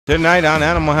Tonight on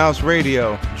Animal House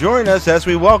Radio. Join us as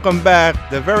we welcome back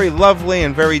the very lovely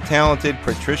and very talented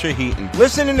Patricia Heaton.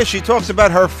 Listen in as she talks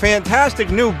about her fantastic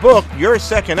new book, Your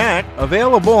Second Act,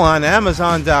 available on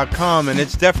Amazon.com, and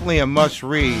it's definitely a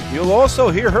must-read. You'll also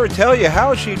hear her tell you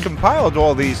how she compiled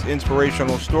all these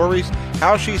inspirational stories,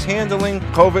 how she's handling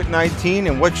COVID-19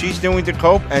 and what she's doing to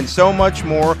cope, and so much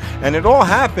more. And it all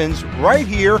happens right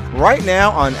here, right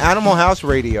now on Animal House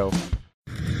Radio.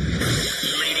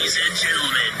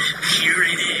 Here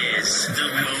it is, the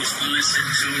most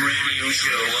listened to radio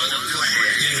show on the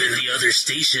planet. Even the other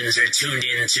stations are tuned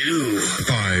in too.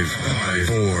 5,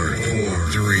 4,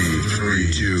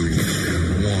 3, 2,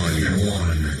 1.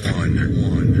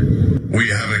 We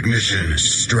have ignition.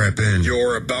 Strap in.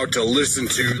 You're about to listen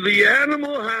to The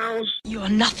Animal House. You are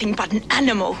nothing but an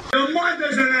animal. Your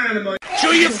mother's an animal.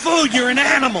 Chew your food, you're an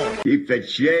animal. Keep the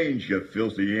change, you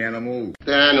filthy animal.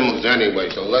 They're animals anyway,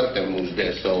 so let them lose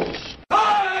their souls.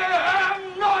 I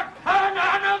am not an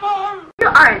animal. You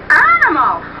are an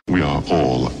animal. We are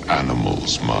all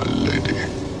animals, my lady.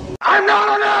 I'm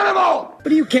not an animal. What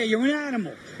do you care? You're an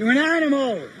animal. You're an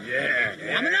animal. Yeah.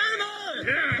 I'm an animal.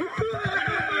 Yeah.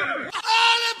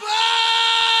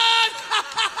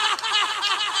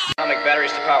 Atomic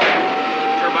batteries to power.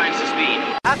 Turbines to speed.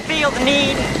 I feel the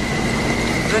need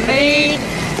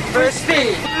for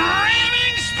speed.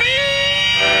 Raining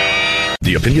speed!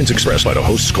 The opinions expressed by the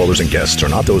hosts, callers, and guests are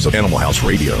not those of Animal House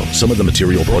Radio. Some of the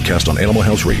material broadcast on Animal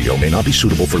House Radio may not be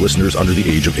suitable for listeners under the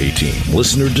age of 18.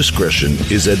 Listener discretion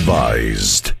is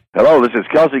advised. Hello, this is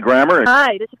Kelsey Grammer.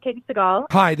 Hi, this is Katie Seagal.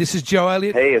 Hi, this is Joe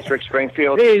Elliott. Hey, it's Rick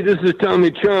Springfield. Hey, this is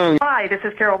Tommy Chung. Hi, this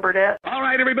is Carol Burnett. All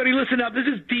right, everybody, listen up. This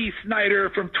is Dee Snider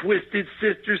from Twisted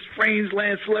Sisters,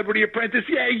 Strangeland, Celebrity Apprentice.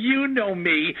 Yeah, you know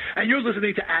me. And you're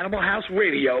listening to Animal House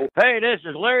Radio. Hey, this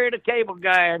is Larry the Cable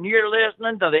Guy, and you're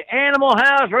listening to the Animal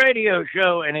House Radio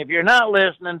Show. And if you're not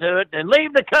listening to it, then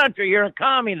leave the country. You're a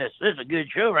communist. This is a good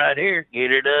show right here.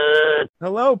 Get it done.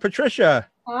 Hello, Patricia.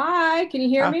 Hi, can you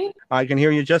hear me? I can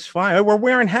hear you just fine. Oh, we're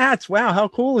wearing hats. Wow, how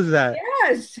cool is that?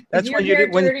 Yes. That's Your when you hair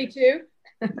did when. dirty too.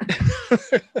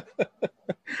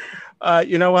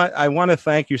 You know what? I want to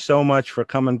thank you so much for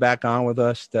coming back on with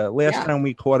us. The last time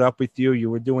we caught up with you, you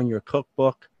were doing your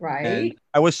cookbook. Right. And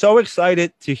I was so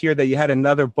excited to hear that you had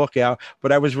another book out,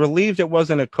 but I was relieved it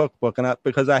wasn't a cookbook,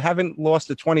 because I haven't lost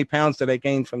the 20 pounds that I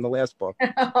gained from the last book.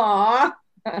 Aw,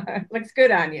 looks good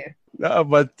on you.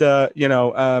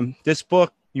 This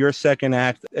book, Your Second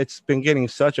Act, it's been getting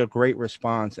such a great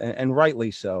response, and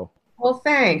rightly so. Well,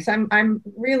 thanks. I'm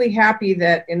really happy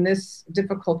that in this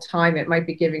difficult time, it might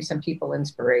be giving some people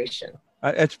inspiration.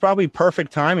 It's probably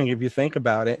perfect timing if you think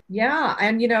about it. Yeah.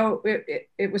 And,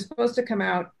 it was supposed to come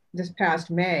out this past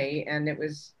May, and it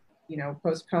was,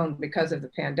 postponed because of the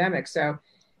pandemic. So,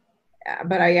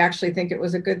 but I actually think it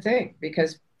was a good thing,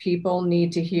 because people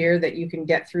need to hear that you can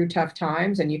get through tough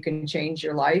times and you can change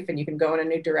your life and you can go in a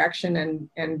new direction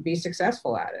and be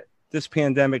successful at it. This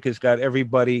pandemic has got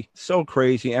everybody so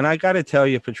crazy. And I got to tell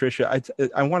you, Patricia,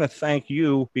 I want to thank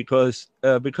you because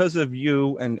of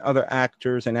you and other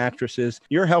actors and actresses,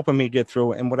 you're helping me get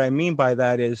through it. And what I mean by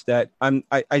that is that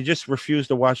I just refuse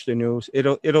to watch the news.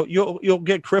 You'll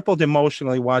get crippled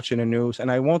emotionally watching the news, and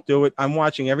I won't do it. I'm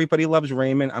watching Everybody Loves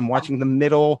Raymond. I'm watching The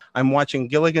Middle. I'm watching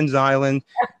Gilligan's Island.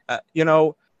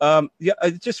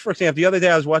 Just for example, the other day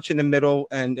I was watching The Middle,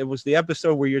 and it was the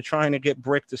episode where you're trying to get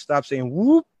Brick to stop saying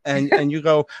whoop, and you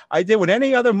go, I did what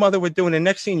any other mother would do, and the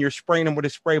next scene you're spraying him with a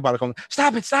spray bottle going,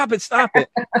 stop it.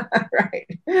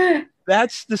 Right.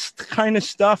 That's the kind of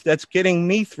stuff that's getting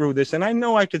me through this, and I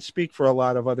know I could speak for a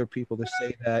lot of other people to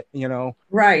say that,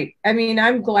 Right. I mean,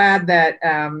 I'm glad that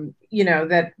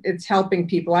that it's helping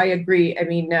people. I agree. I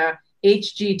mean,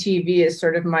 HGTV is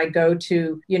sort of my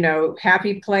go-to,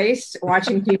 happy place,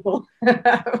 watching people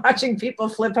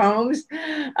flip homes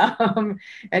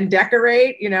and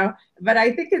decorate, but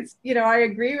I think it's, I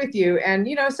agree with you. And,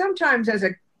 sometimes as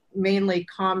a mainly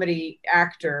comedy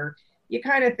actor, you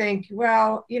kind of think,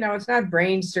 well, it's not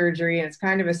brain surgery and it's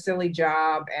kind of a silly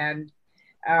job. And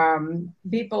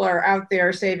people are out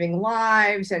there saving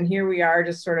lives. And here we are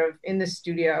just sort of in the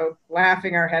studio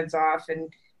laughing our heads off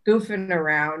and goofing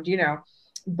around,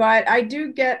 but I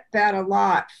do get that a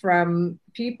lot from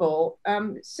people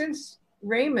since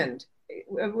Raymond,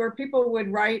 where people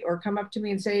would write or come up to me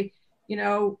and say,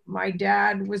 my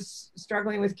dad was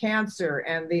struggling with cancer,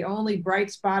 and the only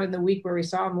bright spot in the week where we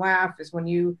saw him laugh is when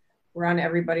you were on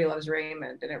Everybody Loves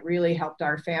Raymond, and it really helped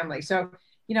our family. So,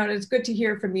 it's good to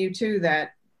hear from you too,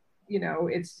 that,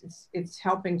 it's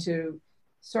helping to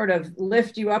sort of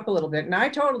lift you up a little bit. And I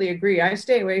totally agree. I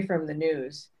stay away from the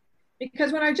news,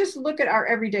 because when I just look at our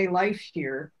everyday life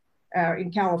here,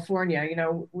 in California,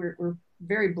 we're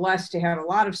very blessed to have a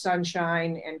lot of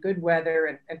sunshine and good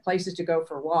weather and places to go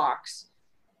for walks.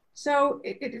 So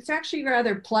it's actually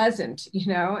rather pleasant,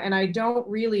 and I don't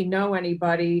really know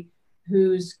anybody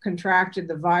who's contracted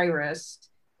the virus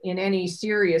in any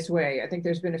serious way. I think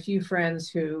there's been a few friends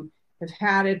who have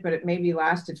had it, but it maybe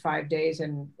lasted 5 days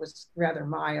and was rather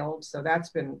mild. So that's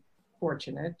been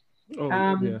fortunate.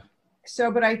 Yeah.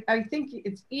 So, but I think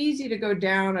it's easy to go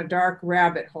down a dark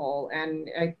rabbit hole, and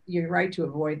you're right to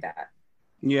avoid that.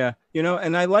 Yeah.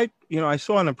 And I like, I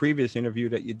saw in a previous interview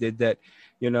that you did that,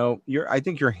 I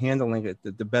think you're handling it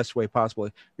the best way possible.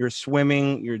 You're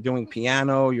swimming, you're doing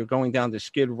piano, you're going down to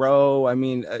Skid Row. I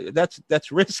mean,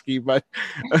 that's risky, but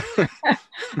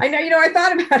I know, I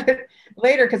thought about it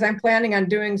later because I'm planning on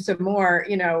doing some more,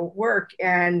 work.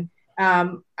 And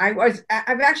I've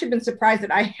actually been surprised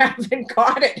that I haven't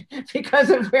caught it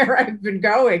because of where I've been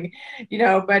going,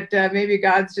 but maybe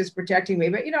God's just protecting me.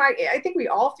 But, I think we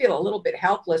all feel a little bit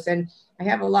helpless. And I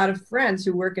have a lot of friends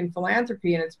who work in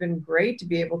philanthropy, and it's been great to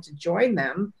be able to join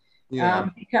them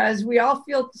because we all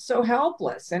feel so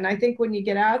helpless. And I think when you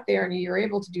get out there and you're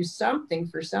able to do something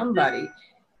for somebody,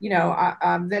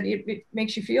 that it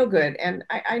makes you feel good. And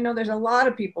I know there's a lot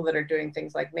of people that are doing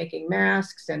things like making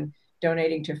masks and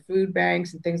donating to food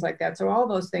banks and things like that. So all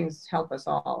those things help us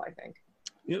all, I think.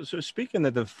 So speaking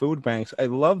of the food banks, I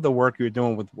love the work you're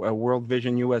doing with World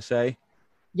Vision USA.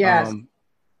 Yes.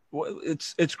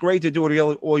 It's great to do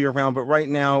it all year round, but right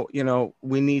now,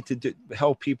 we need to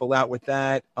help people out with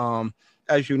that.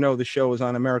 As you know, the show is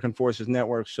on American Forces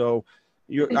Network. So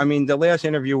the last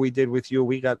interview we did with you,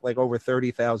 we got like over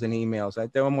 30,000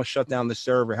 emails. They almost shut down the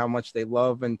server, how much they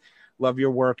love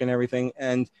your work and everything.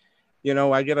 And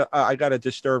I got a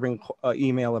disturbing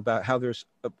email about how there's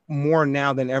more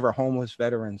now than ever homeless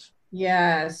veterans.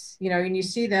 Yes. And you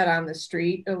see that on the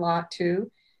street a lot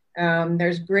too.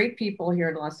 There's great people here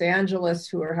in Los Angeles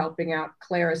who are helping out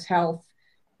Clara's Health,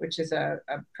 which is a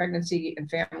pregnancy and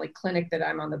family clinic that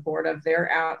I'm on the board of.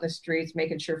 They're out in the streets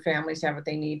making sure families have what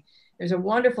they need. There's a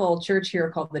wonderful church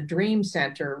here called the Dream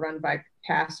Center, run by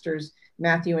pastors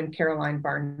Matthew and Caroline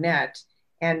Barnett.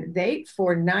 And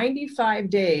for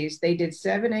 95 days, they did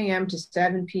 7 a.m. to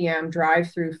 7 p.m.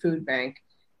 drive-through food bank,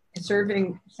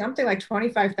 serving something like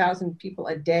 25,000 people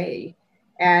a day.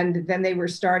 And then they were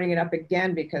starting it up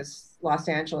again because Los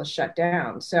Angeles shut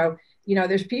down. So,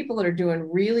 there's people that are doing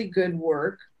really good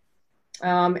work.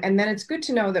 And then it's good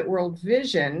to know that World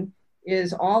Vision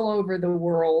is all over the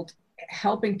world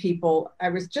helping people. I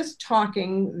was just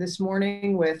talking this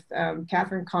morning with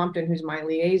Catherine Compton, who's my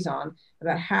liaison,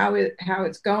 about how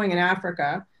it's going in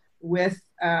Africa with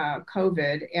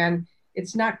COVID. And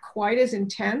it's not quite as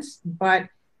intense, but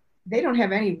they don't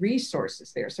have any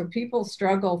resources there. So people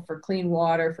struggle for clean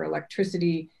water, for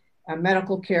electricity.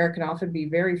 Medical care can often be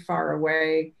very far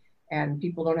away, and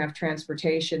people don't have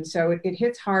transportation. So it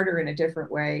hits harder in a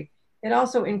different way. It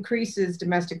also increases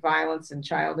domestic violence and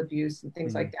child abuse and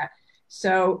things like that.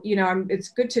 So, it's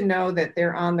good to know that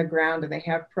they're on the ground and they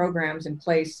have programs in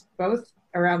place, both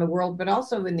around the world, but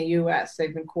also in the US.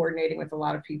 They've been coordinating with a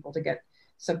lot of people to get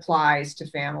supplies to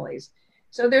families.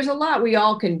 So there's a lot we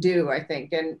all can do, I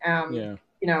think. And,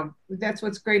 that's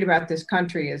what's great about this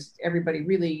country is everybody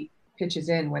really pitches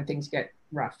in when things get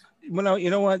rough. Well, you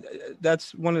know what?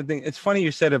 That's one of the things. It's funny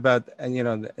you said about,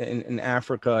 in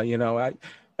Africa,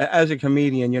 as a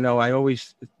comedian, I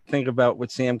always think about what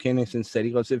Sam Kinison said.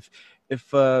 He goes, if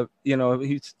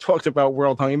he talked about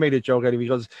world hunger, he made a joke out of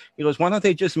it. He goes, why don't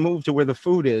they just move to where the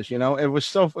food is? It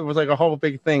was like a whole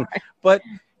big thing. But,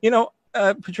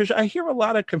 Patricia, I hear a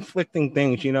lot of conflicting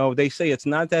things. They say it's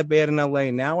not that bad in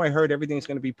LA. Now I heard everything's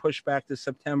going to be pushed back to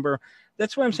September.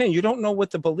 That's what I'm saying. You don't know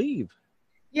what to believe.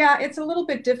 Yeah, it's a little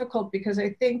bit difficult because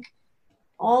I think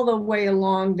all the way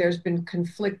along there's been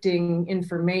conflicting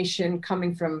information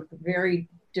coming from very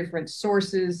different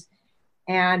sources.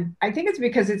 And I think it's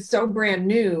because it's so brand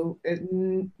new.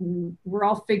 We're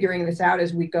all figuring this out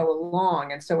as we go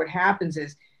along. And so what happens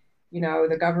is,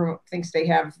 the government thinks they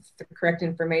have the correct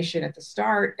information at the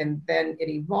start, and then it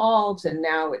evolves, and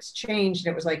now it's changed.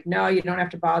 And it was like, no, you don't have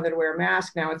to bother to wear a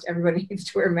mask. Now it's everybody needs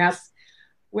to wear masks,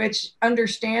 which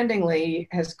understandingly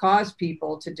has caused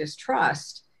people to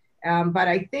distrust. But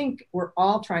I think we're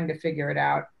all trying to figure it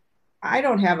out. I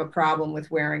don't have a problem with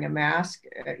wearing a mask.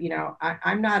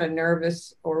 I'm not a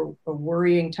nervous or a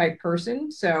worrying type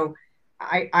person. So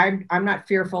I'm not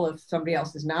fearful if somebody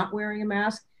else is not wearing a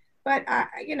mask. But,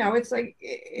 it's like,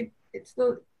 it's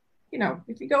the,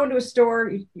 if you go into a store,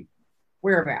 you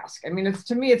wear a mask. I mean,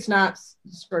 to me, it's not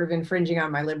sort of infringing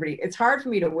on my liberty. It's hard for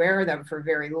me to wear them for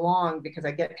very long because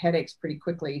I get headaches pretty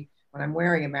quickly when I'm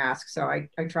wearing a mask. So I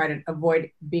try to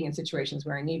avoid being in situations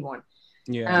where I need one.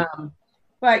 Yeah.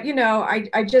 But,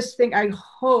 I just think, I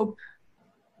hope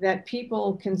that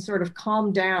people can sort of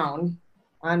calm down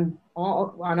on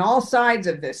all sides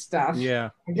of this stuff. Yeah.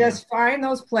 And just find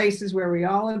those places where we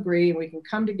all agree and we can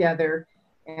come together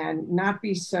and not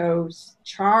be so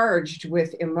charged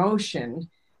with emotion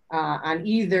on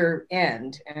either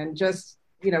end. And just,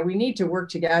 we need to work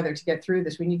together to get through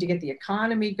this. We need to get the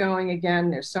economy going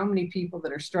again. There's so many people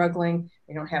that are struggling.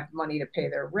 They don't have money to pay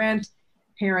their rent.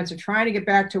 Parents are trying to get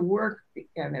back to work,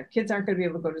 and their kids aren't going to be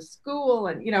able to go to school.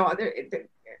 And,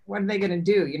 what are they going to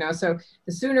do? So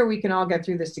the sooner we can all get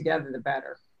through this together, the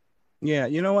better. Yeah.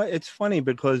 You know what? It's funny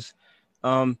because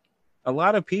a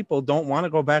lot of people don't want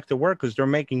to go back to work because they're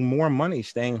making more money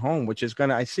staying home, which is going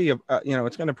to, it's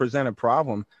going to present a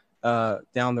problem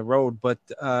down the road. But,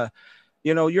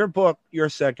 your book, Your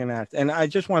Second Act, and I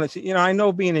just want to see, I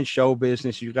know being in show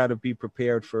business, you got to be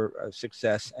prepared for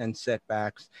success and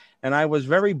setbacks. And I was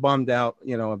very bummed out,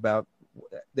 about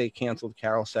they canceled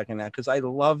Carol's Second Act because I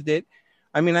loved it.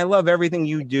 I mean, I love everything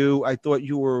you do. I thought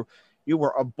you were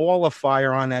a ball of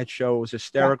fire on that show. It was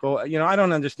hysterical. Yeah. I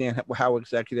don't understand how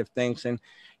executive thinks. And,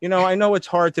 I know it's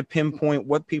hard to pinpoint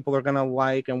what people are going to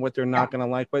like and what they're not going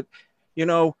to like. But,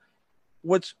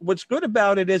 what's good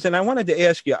about it is, and I wanted to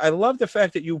ask you, I love the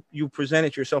fact that you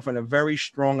presented yourself in a very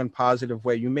strong and positive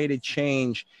way. You made a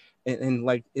change in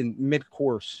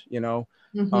mid-course,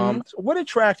 Mm-hmm. So what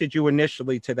attracted you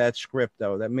initially to that script,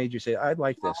 though, that made you say, I'd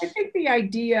like this? I think the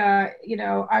idea,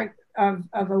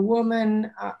 of a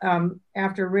woman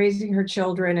after raising her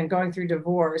children and going through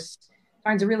divorce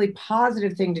finds a really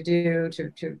positive thing to do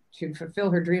to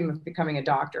fulfill her dream of becoming a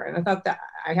doctor. And I thought that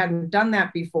I hadn't done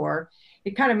that before.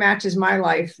 It kind of matches my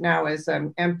life now as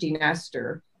an empty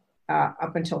nester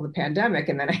up until the pandemic.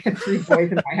 And then I had 3 boys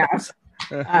in my house.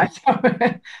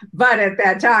 But at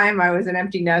that time I was an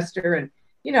empty nester and,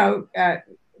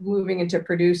 moving into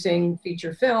producing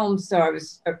feature films. So I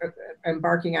was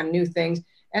embarking on new things.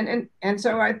 And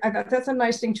so I thought that's a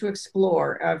nice thing to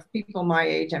explore. Of people my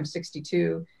age, I'm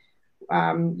 62.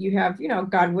 You have,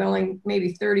 God willing,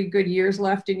 maybe 30 good years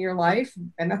left in your life.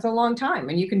 And that's a long time.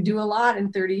 And you can do a lot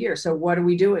in 30 years. So what are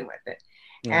we doing with it?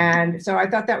 Yeah. And so I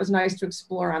thought that was nice to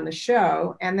explore on the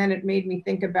show. And then it made me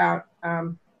think about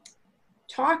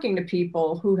talking to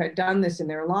people who had done this in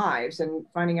their lives and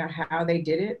finding out how they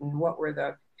did it and what were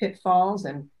the pitfalls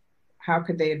and how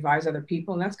could they advise other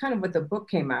people. And that's kind of what the book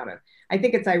came out of. I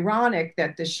think it's ironic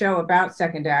that the show about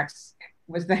second acts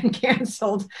was then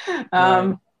canceled.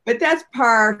 Right. But that's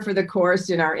par for the course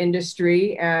in our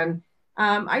industry. And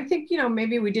I think,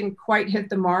 maybe we didn't quite hit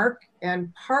the mark.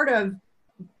 And part of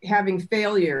having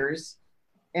failures,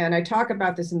 and I talk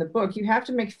about this in the book, you have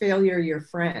to make failure your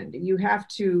friend. You have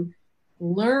to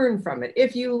learn from it.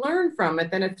 If you learn from it,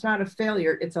 then it's not a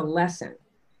failure, it's a lesson.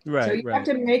 Right. So you have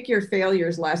to make your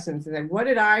failures lessons. And then what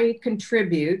did I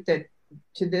contribute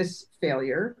to this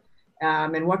failure?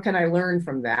 And what can I learn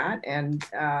from that? And,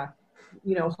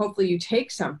 hopefully you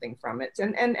take something from it.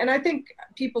 And I think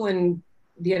people in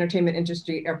the entertainment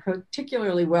industry are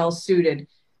particularly well suited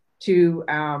to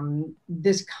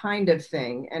this kind of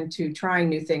thing and to trying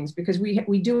new things because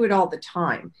we do it all the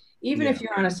time. Even if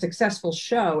you're on a successful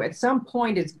show, at some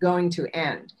point it's going to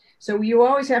end. So you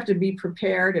always have to be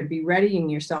prepared and be readying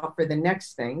yourself for the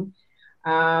next thing.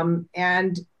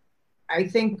 And I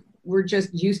think we're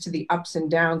just used to the ups and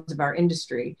downs of our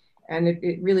industry. And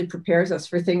it really prepares us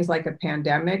for things like a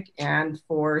pandemic and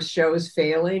for shows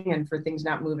failing and for things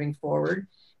not moving forward.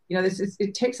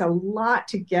 It takes a lot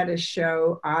to get a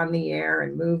show on the air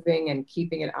and moving and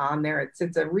keeping it on there.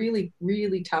 It's a really,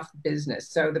 really tough business.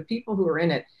 So the people who are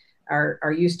in it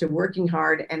are used to working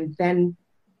hard and then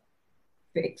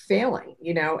failing,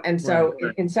 and so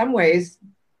right. In some ways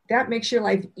that makes your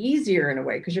life easier in a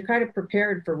way because you're kind of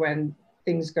prepared for when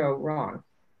things go wrong.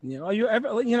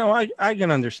 I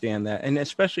can understand that, and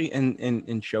especially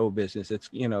in show business, it's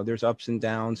there's ups and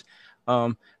downs.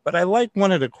 But I like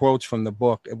one of the quotes from the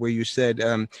book where you said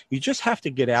you just have to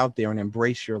get out there and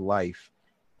embrace your life.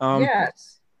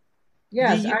 Yes.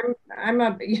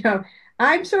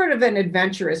 I'm sort of an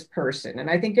adventurous person, and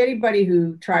I think anybody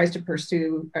who tries to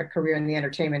pursue a career in the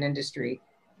entertainment industry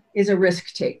is a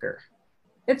risk taker.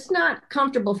 It's not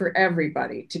comfortable for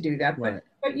everybody to do that, right.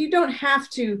 but you don't have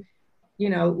to,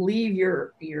 leave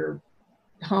your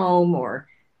home or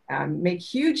make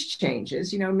huge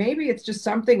changes. Maybe it's just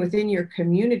something within your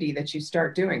community that you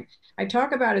start doing. I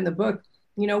talk about in the book,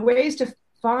 ways to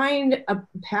find a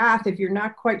path if you're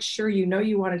not quite sure, you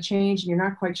want to change and you're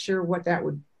not quite sure what that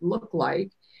would look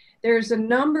like. There's a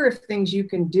number of things you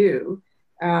can do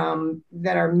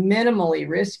that are minimally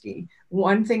risky.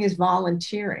 One thing is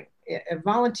volunteering.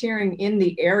 Volunteering in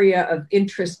the area of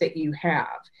interest that you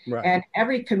have. Right. And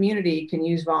every community can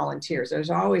use volunteers. There's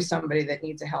always somebody that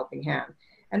needs a helping hand.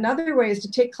 Another way is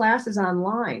to take classes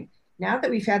online. Now that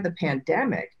we've had the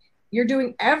pandemic, you're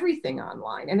doing everything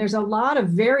online. And there's a lot of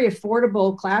very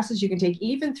affordable classes you can take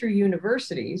even through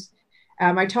universities.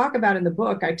 I talk about in the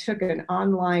book, I took an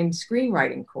online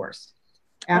screenwriting course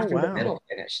after the middle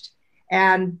finished.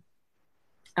 And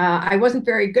I wasn't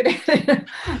very good at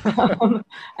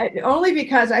it, only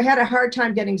because I had a hard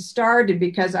time getting started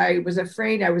because I was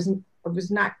afraid I was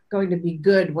not going to be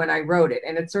good when I wrote it.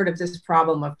 And it's sort of this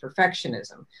problem of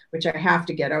perfectionism, which I have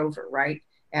to get over, right?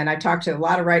 And I talked to a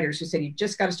lot of writers who said, you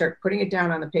just got to start putting it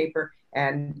down on the paper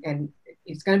and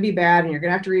it's going to be bad and you're going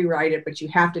to have to rewrite it, but you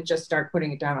have to just start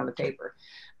putting it down on the paper.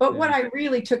 But what I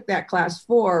really took that class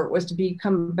for was to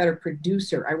become a better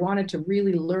producer. I wanted to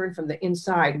really learn from the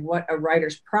inside what a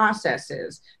writer's process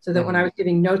is so that when I was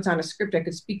giving notes on a script, I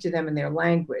could speak to them in their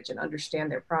language and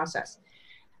understand their process.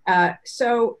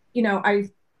 So, you know,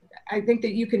 I think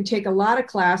that you can take a lot of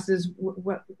classes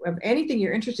of anything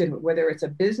you're interested in, whether it's a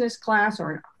business class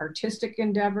or an artistic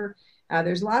endeavor.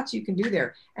 There's lots you can do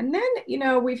there. And then, you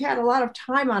know, we've had a lot of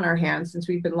time on our hands since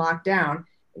we've been locked down.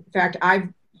 In fact,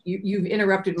 you've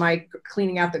interrupted my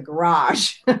cleaning out the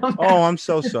garage. Oh, I'm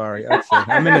so sorry.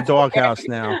 I'm in the doghouse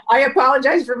now. I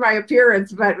apologize for my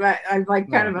appearance, but I'm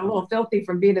like kind of a little filthy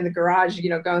from being in the garage, you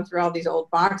know, going through all these old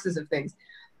boxes of things.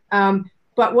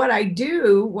 But what I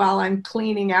do while I'm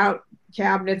cleaning out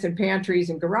cabinets and pantries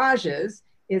and garages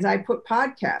is I put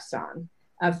podcasts on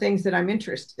of things that I'm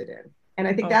interested in. And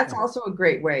I think that's also a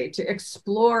great way to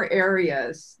explore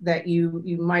areas that you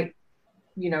might,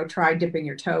 you know, try dipping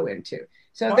your toe into.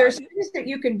 So there's things that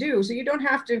you can do. So you don't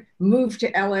have to move to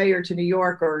LA or to New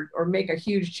York or make a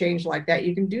huge change like that.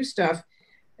 You can do stuff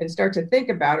and start to think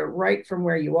about it right from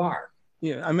where you are.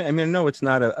 Yeah, I mean, I know it's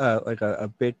not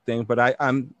a big thing, but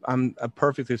I'm a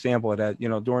perfect example of that. You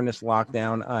know, during this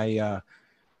lockdown, I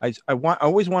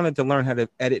always wanted to learn how to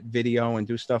edit video and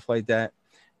do stuff like that.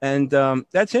 And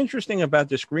that's interesting about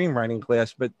the screenwriting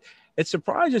class, but it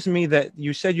surprises me that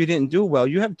you said you didn't do well.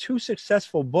 You have 2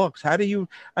 successful books. How do you,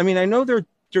 I mean, I know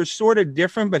they're sort of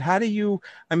different, but how do you,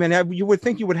 I mean, you would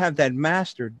think you would have that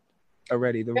mastered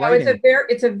already, the writing.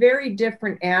 It's a very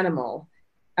different animal.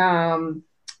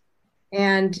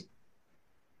 And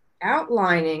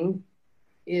outlining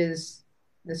is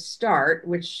the start,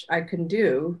 which I can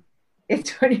do.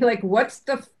 It's when you're like, what's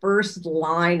the first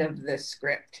line of this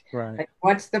script? Right. Like,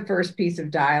 what's the first piece of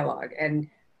dialogue? And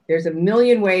there's a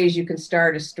million ways you can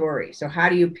start a story. So how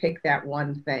do you pick that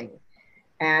one thing?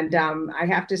 And I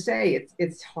have to say,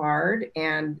 it's hard.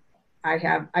 And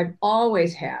I've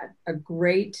always had a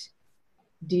great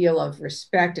deal of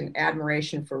respect and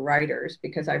admiration for writers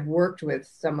because I've worked with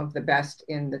some of the best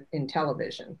in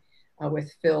television,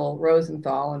 with Phil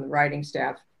Rosenthal and the writing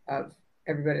staff of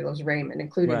Everybody Loves Raymond,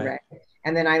 including Ray,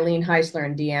 and then Eileen Heisler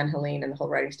and Deanne Helene and the whole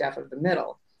writing staff of The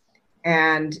Middle.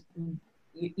 And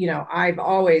you know, I've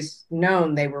always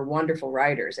known they were wonderful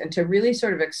writers, and to really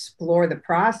sort of explore the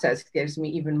process gives me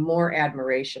even more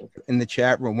admiration. In the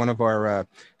chat room, one of our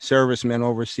servicemen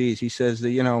overseas, he says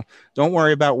that, you know, don't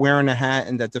worry about wearing a hat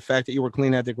and that the fact that you were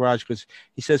cleaning out the garage, because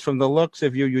he says from the looks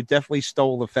of you, you definitely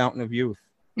stole the fountain of youth.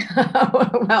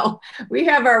 Well, we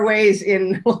have our ways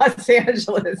in Los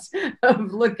Angeles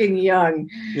of looking young.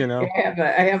 You know,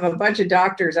 I have a bunch of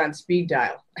doctors on speed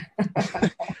dial.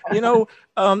 You know,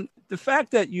 the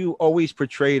fact that you always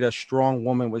portrayed a strong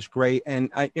woman was great. And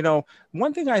you know,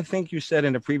 one thing I think you said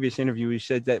in a previous interview, you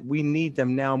said that we need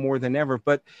them now more than ever.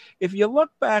 But if you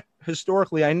look back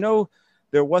historically, I know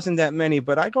there wasn't that many,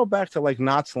 but I go back to like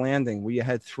Knots Landing, where you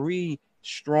had 3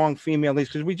 strong female leads,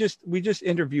 because we just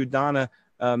interviewed Donna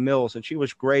Mills, and she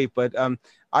was great. But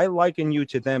I liken you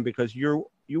to them because you're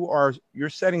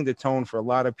setting the tone for a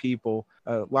lot of people,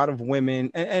 a lot of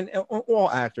women, and all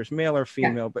actors, male or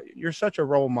female. But you're such a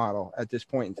role model at this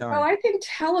point in time. Well, I think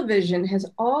television has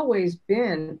always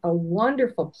been a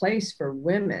wonderful place for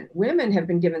women. Women have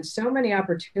been given so many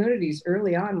opportunities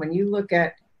early on. When you look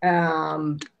at,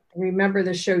 remember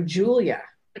the show Julia?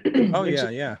 Oh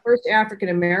yeah. First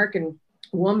African-American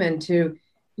woman to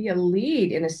be a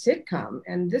lead in a sitcom.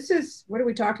 And this is, what are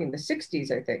we talking? The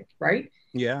 60s, I think, right?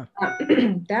 Yeah.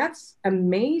 That's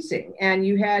amazing. And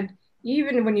you had,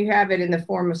 even when you have it in the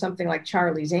form of something like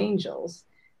Charlie's Angels,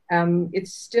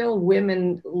 it's still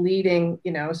women leading,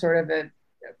 you know, sort of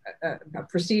a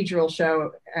procedural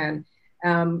show. And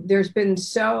there's been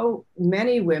so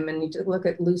many women. You look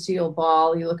at Lucille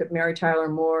Ball, you look at Mary Tyler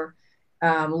Moore,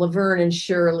 Laverne and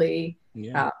Shirley,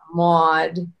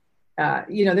 Maude.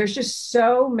 There's just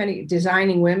so many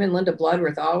designing women. Linda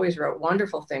Bloodworth always wrote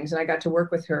wonderful things. And I got to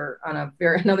work with her on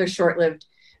another short-lived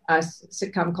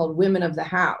sitcom called Women of the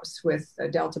House with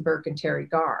Delta Burke and Terry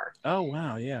Garr. Oh,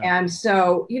 wow. Yeah. And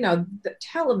so, the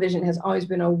television has always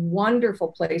been a wonderful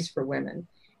place for women.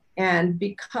 And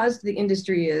because the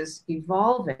industry is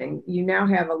evolving, you now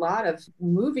have a lot of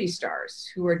movie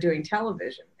stars who are doing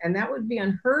television. And that would be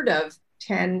unheard of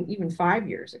 10, even 5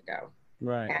 years ago.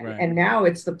 Right. And now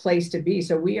it's the place to be.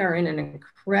 So we are in an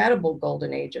incredible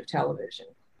golden age of television.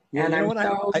 Yeah, and I'm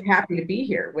so happy to be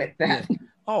here with that. Yeah.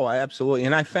 Oh, absolutely.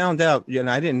 And I found out,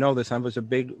 I didn't know this. I was a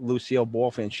big Lucille Ball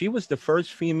fan. She was the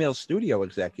first female studio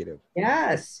executive.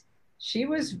 Yes, she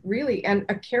was really, and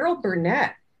Carol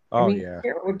Burnett. Oh, yeah.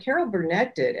 What Carol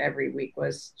Burnett did every week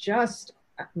was just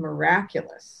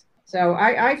miraculous. So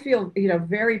I feel,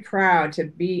 very proud to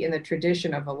be in the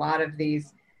tradition of a lot of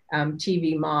these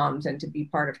TV moms and to be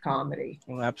part of comedy.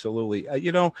 Well, absolutely.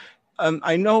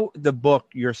 I know the book,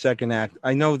 Your Second Act,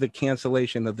 I know the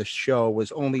cancellation of the show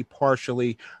was only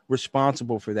partially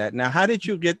responsible for that. Now, how did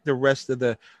you get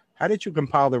how did you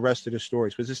compile the rest of the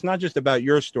stories? Because it's not just about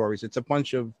your stories, it's a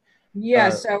bunch of. Yeah,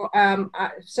 so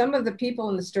some of the people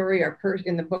in the story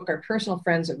in the book are personal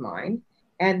friends of mine.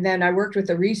 And then I worked with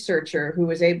a researcher who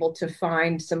was able to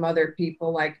find some other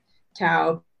people like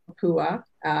Tau Pua,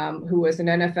 who was an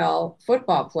NFL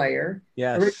football player,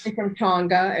 originally from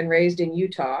Tonga and raised in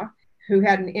Utah, who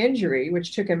had an injury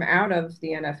which took him out of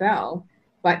the NFL.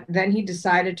 But then he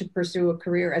decided to pursue a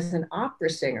career as an opera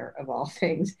singer, of all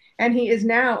things. And he is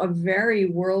now a very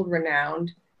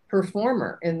world-renowned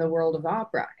performer in the world of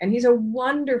opera. And he's a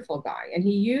wonderful guy. And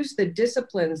he used the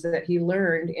disciplines that he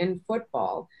learned in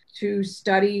football to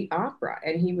study opera.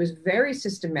 And he was very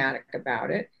systematic about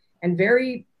it and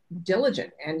very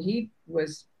diligent. And he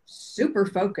was super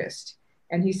focused.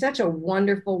 And he's such a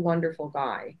wonderful, wonderful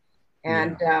guy.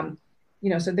 And,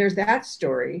 so there's that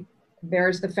story.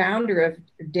 There's the founder of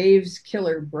Dave's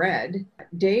Killer Bread.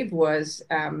 Dave was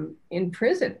in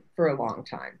prison for a long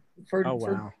time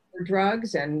for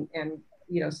drugs and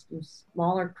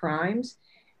smaller crimes.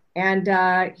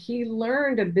 And he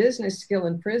learned a business skill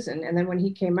in prison. And then when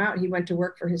he came out, he went to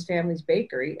work for his family's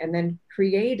bakery and then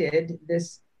created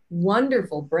this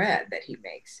wonderful bread that he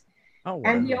makes. Oh, wow.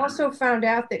 And he also found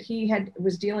out that he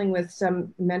was dealing with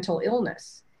some mental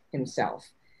illness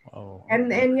himself. Oh.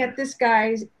 And yet this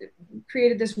guy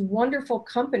created this wonderful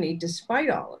company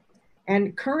despite all of it.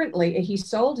 And currently he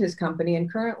sold his company,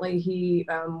 and currently he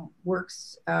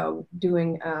works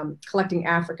collecting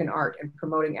African art and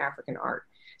promoting African art.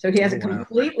 So he has a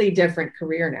completely different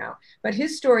career now. But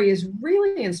his story is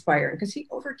really inspiring because he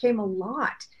overcame a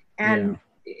lot. And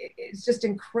it's just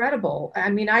incredible.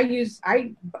 I mean,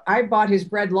 I bought his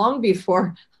bread long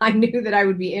before I knew that I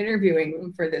would be interviewing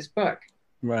him for this book.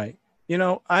 Right.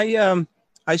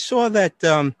 I saw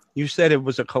that you said it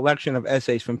was a collection of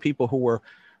essays from people who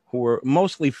were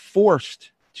mostly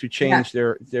forced to change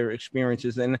their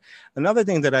experiences. And another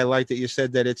thing that I like that you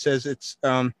said, that it says it's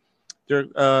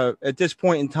at this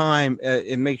point in time,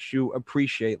 it makes you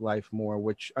appreciate life more,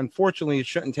 which unfortunately it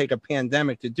shouldn't take a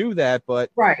pandemic to do that. But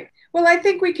right. Well, I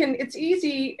think it's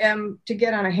easy to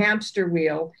get on a hamster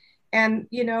wheel. And,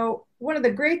 one of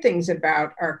the great things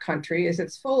about our country is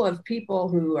it's full of people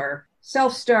who are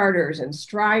self-starters and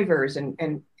strivers,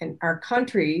 and our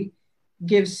country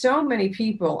gives so many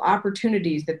people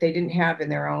opportunities that they didn't have in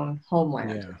their own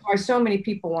homeland. That's why so many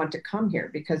people want to come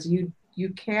here, because you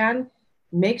can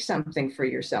make something for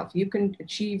yourself. You can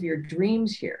achieve your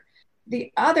dreams here.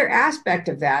 The other aspect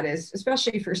of that is,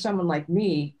 especially for someone like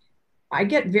me, I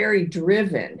get very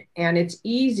driven, and it's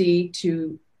easy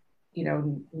to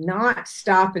not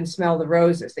stop and smell the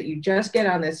roses, that you just get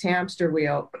on this hamster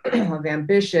wheel of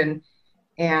ambition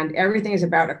and everything is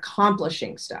about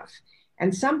accomplishing stuff.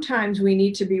 And sometimes we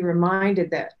need to be reminded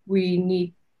that we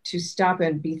need to stop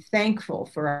and be thankful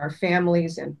for our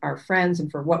families and our friends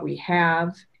and for what we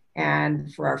have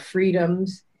and for our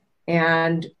freedoms.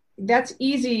 And that's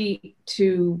easy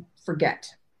to forget.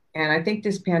 And I think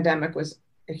this pandemic was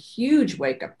a huge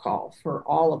wake-up call for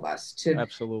all of us to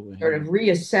sort of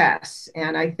reassess.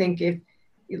 And I think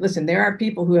there are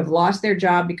people who have lost their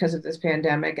job because of this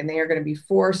pandemic, and they are going to be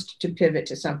forced to pivot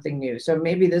to something new. So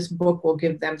maybe this book will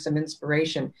give them some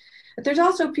inspiration. But there's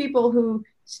also people who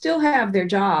still have their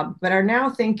job, but are now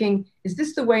thinking, is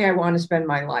this the way I want to spend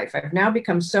my life? I've now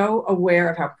become so aware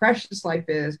of how precious life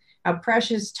is, how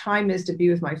precious time is to be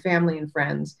with my family and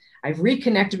friends. I've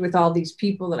reconnected with all these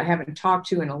people that I haven't talked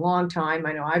to in a long time.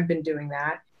 I know I've been doing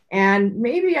that. And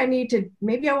maybe I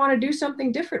want to do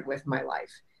something different with my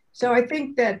life. So I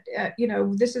think that,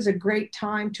 this is a great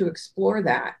time to explore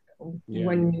that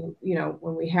when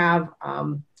when we have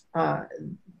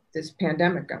this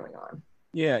pandemic going on.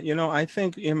 Yeah, I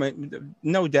think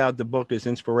no doubt the book is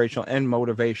inspirational and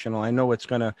motivational. I know it's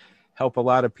going to help a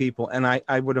lot of people, and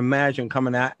I would imagine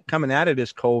coming out of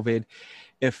this COVID,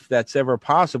 if that's ever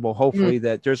possible, hopefully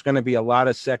that there's going to be a lot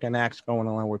of second acts going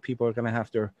on where people are going to have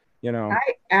to, I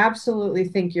absolutely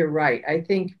think you're right. I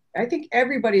think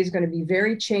everybody's going to be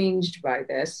very changed by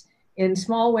this in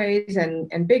small ways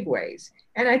and big ways.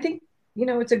 And I think,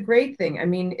 it's a great thing. I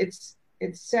mean, it's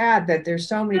sad that there's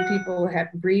so many people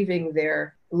grieving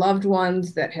their loved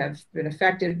ones that have been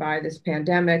affected by this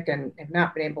pandemic and have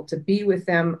not been able to be with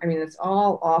them. I mean, it's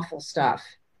all awful stuff.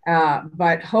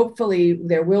 But hopefully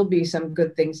there will be some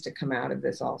good things to come out of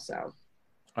this also.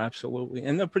 Absolutely.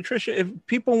 And Patricia, if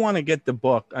people want to get the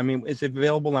book, I mean, is it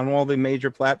available on all the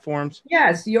major platforms?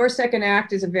 Yes. Your Second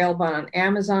Act is available on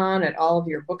Amazon, at all of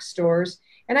your bookstores.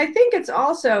 And I think it's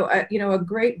also, a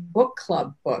great book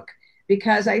club book,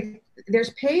 because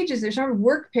there's sort of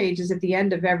work pages at the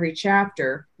end of every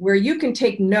chapter where you can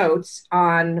take notes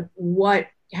on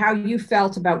how you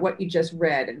felt about what you just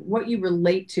read and what you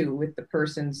relate to with the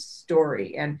person's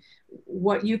story and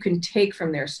what you can take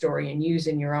from their story and use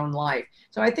in your own life.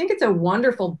 So I think it's a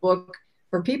wonderful book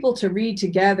for people to read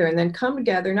together and then come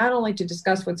together, not only to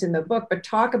discuss what's in the book, but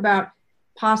talk about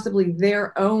possibly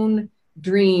their own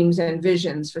dreams and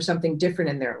visions for something different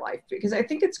in their life. Because I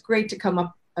think it's great to come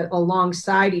up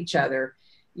alongside each other.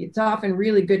 It's often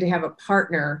really good to have a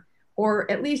partner, or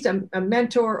at least a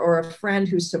mentor or a friend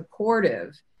who's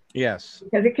supportive. Yes.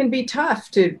 Because it can be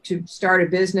tough to start a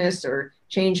business or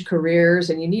change careers,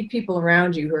 and you need people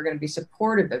around you who are going to be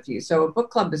supportive of you. So a book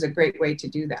club is a great way to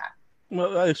do that.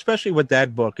 Well, especially with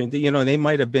that book, and they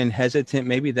might have been hesitant.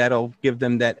 Maybe that'll give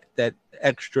them that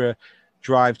extra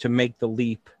drive to make the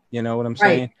leap. You know what I'm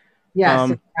saying? Right.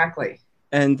 Yes, exactly.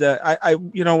 And I,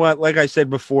 like I said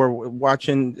before,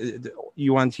 watching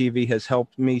you on TV has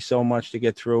helped me so much to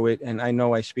get through it. And I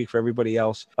know I speak for everybody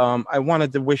else. I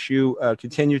wanted to wish you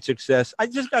continued success. I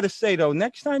just got to say, though,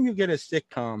 next time you get a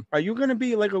sitcom, are you going to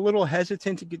be like a little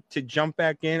hesitant to jump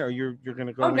back in, or you're going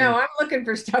to go? Oh, no, I'm looking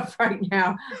for stuff right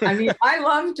now. I mean, I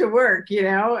love to work,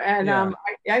 and yeah.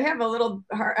 I have a little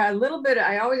bit,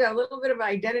 I always have a little bit of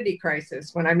identity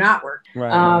crisis when I'm not working,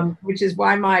 right. Which is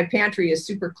why my pantry is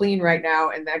super clean right now.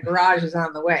 And that garage is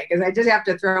on the way, because I just have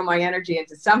to throw my energy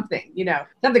into something,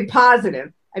 something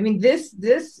positive. I mean, this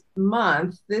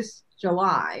month, this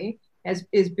July, has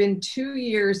been 2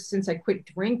 years since I quit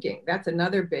drinking. That's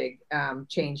another big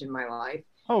change in my life.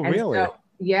 Oh, really? So,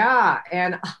 yeah.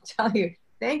 And I'll tell you,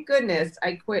 thank goodness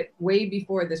I quit way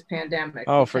before this pandemic.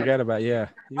 Oh, forget about it. Yeah.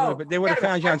 But they would have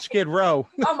found you on Skid Row.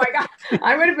 Oh, my God.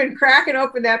 I would have been cracking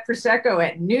open that Prosecco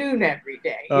at noon every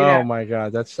day. Oh, my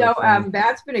God. That's so funny.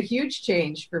 That's been a huge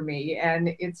change for me.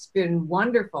 And it's been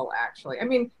wonderful, actually. I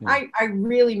mean, I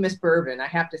really miss bourbon. I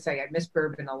have to say, I miss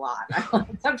bourbon a lot.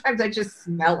 Sometimes I just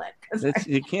smell it.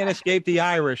 You can't escape the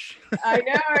Irish. I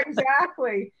know,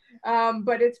 exactly.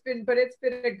 But it's been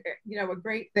a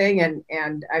great thing,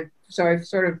 and I've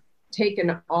sort of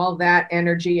taken all that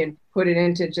energy and put it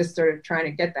into just sort of trying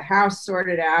to get the house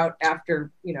sorted out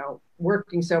after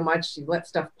working so much. You let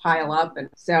stuff pile up, and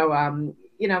so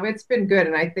it's been good,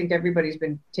 and I think everybody's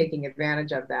been taking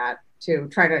advantage of that to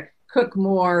try to cook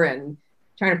more and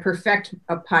trying to perfect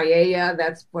a paella.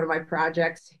 That's one of my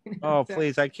projects. Oh,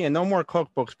 please. I can't. No more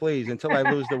cookbooks, please, until I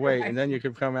lose the weight. And then you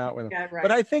can come out with them. Yeah, right.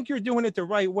 But I think you're doing it the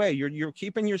right way. You're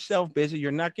keeping yourself busy.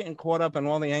 You're not getting caught up in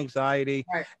all the anxiety.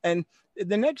 Right. And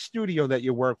the next studio that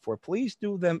you work for, please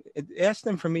ask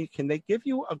them for me. Can they give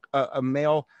you a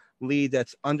male lead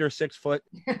that's under 6 foot?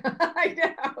 I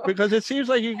know, because it seems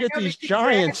like you get these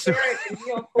giants.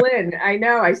 Neil Flynn. I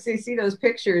know. I see those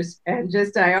pictures, and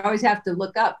I always have to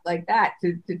look up like that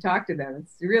to talk to them.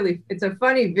 It's a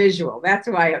funny visual. That's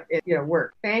why it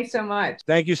works. Thanks so much.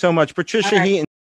 Thank you so much, Patricia Heaton.